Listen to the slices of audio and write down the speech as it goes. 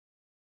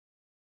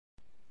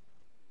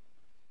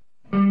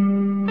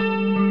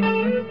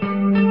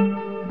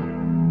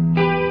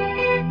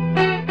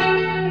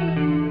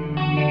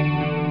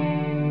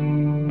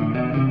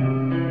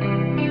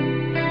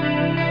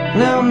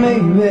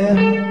baby,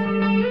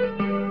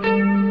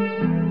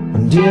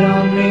 did I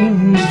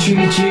mean to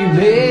treat you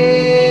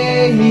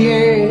bad,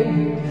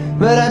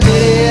 but I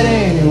did it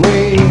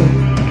anyway.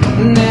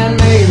 And then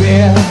maybe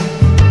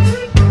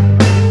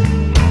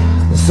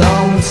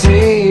some would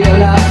say your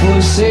life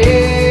was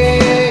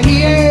sad,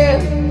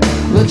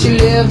 but you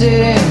lived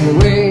it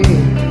anyway.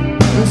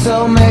 And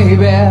so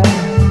maybe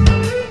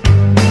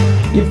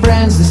your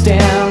friends that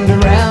stand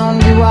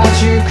around you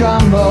watch you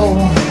crumble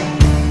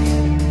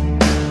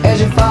as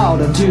you fall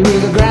to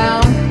the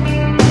ground.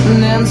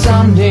 And then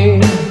someday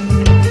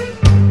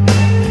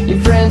your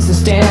friends that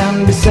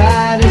stand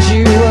beside as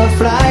you were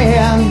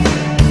flying,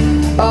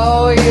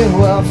 oh, you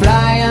were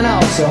flying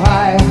oh so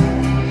high.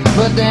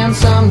 But then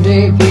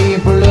someday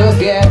people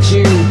look at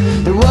you,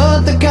 they're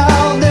what they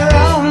call their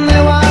own,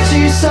 they watch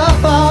you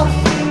suffer.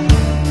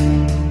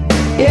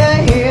 Yeah,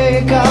 here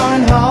you're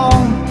going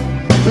home.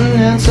 And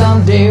then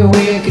someday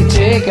we could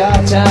take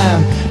our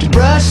time to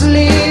brush the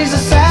leaves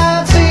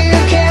aside so you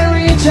can't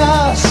reach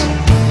us.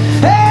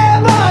 Hey,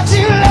 but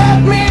you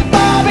left me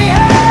far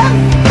behind.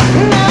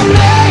 Now,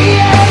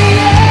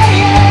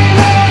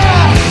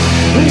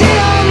 did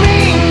I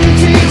mean to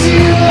treat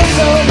you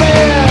so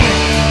bad?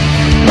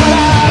 But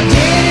I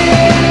did it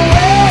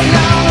anyway.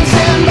 Now I'm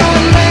saying, but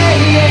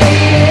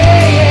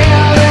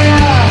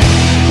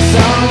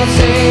some would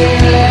say you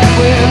left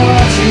with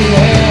what you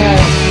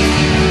had,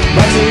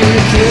 but you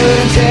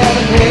couldn't tell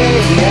the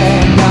pain,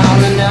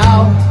 now.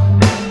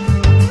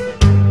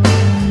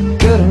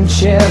 Couldn't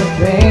share the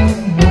pain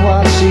and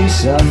watch you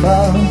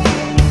suffer.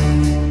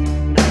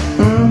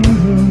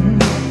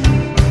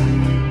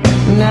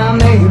 Now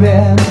maybe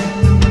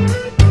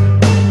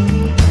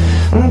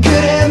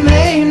could have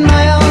made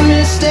my own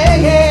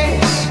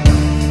mistakes,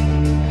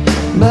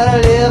 but I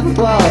live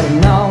for what I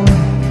know.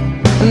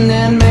 And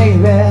then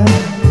maybe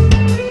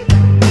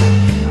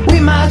we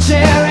might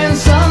share in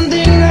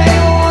something great.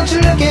 Won't you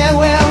look at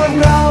where we've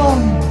grown?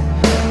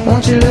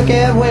 Won't you look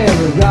at where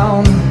we've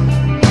gone?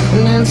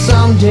 And then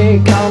someday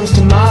comes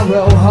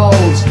tomorrow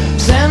holds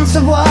sense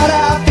of what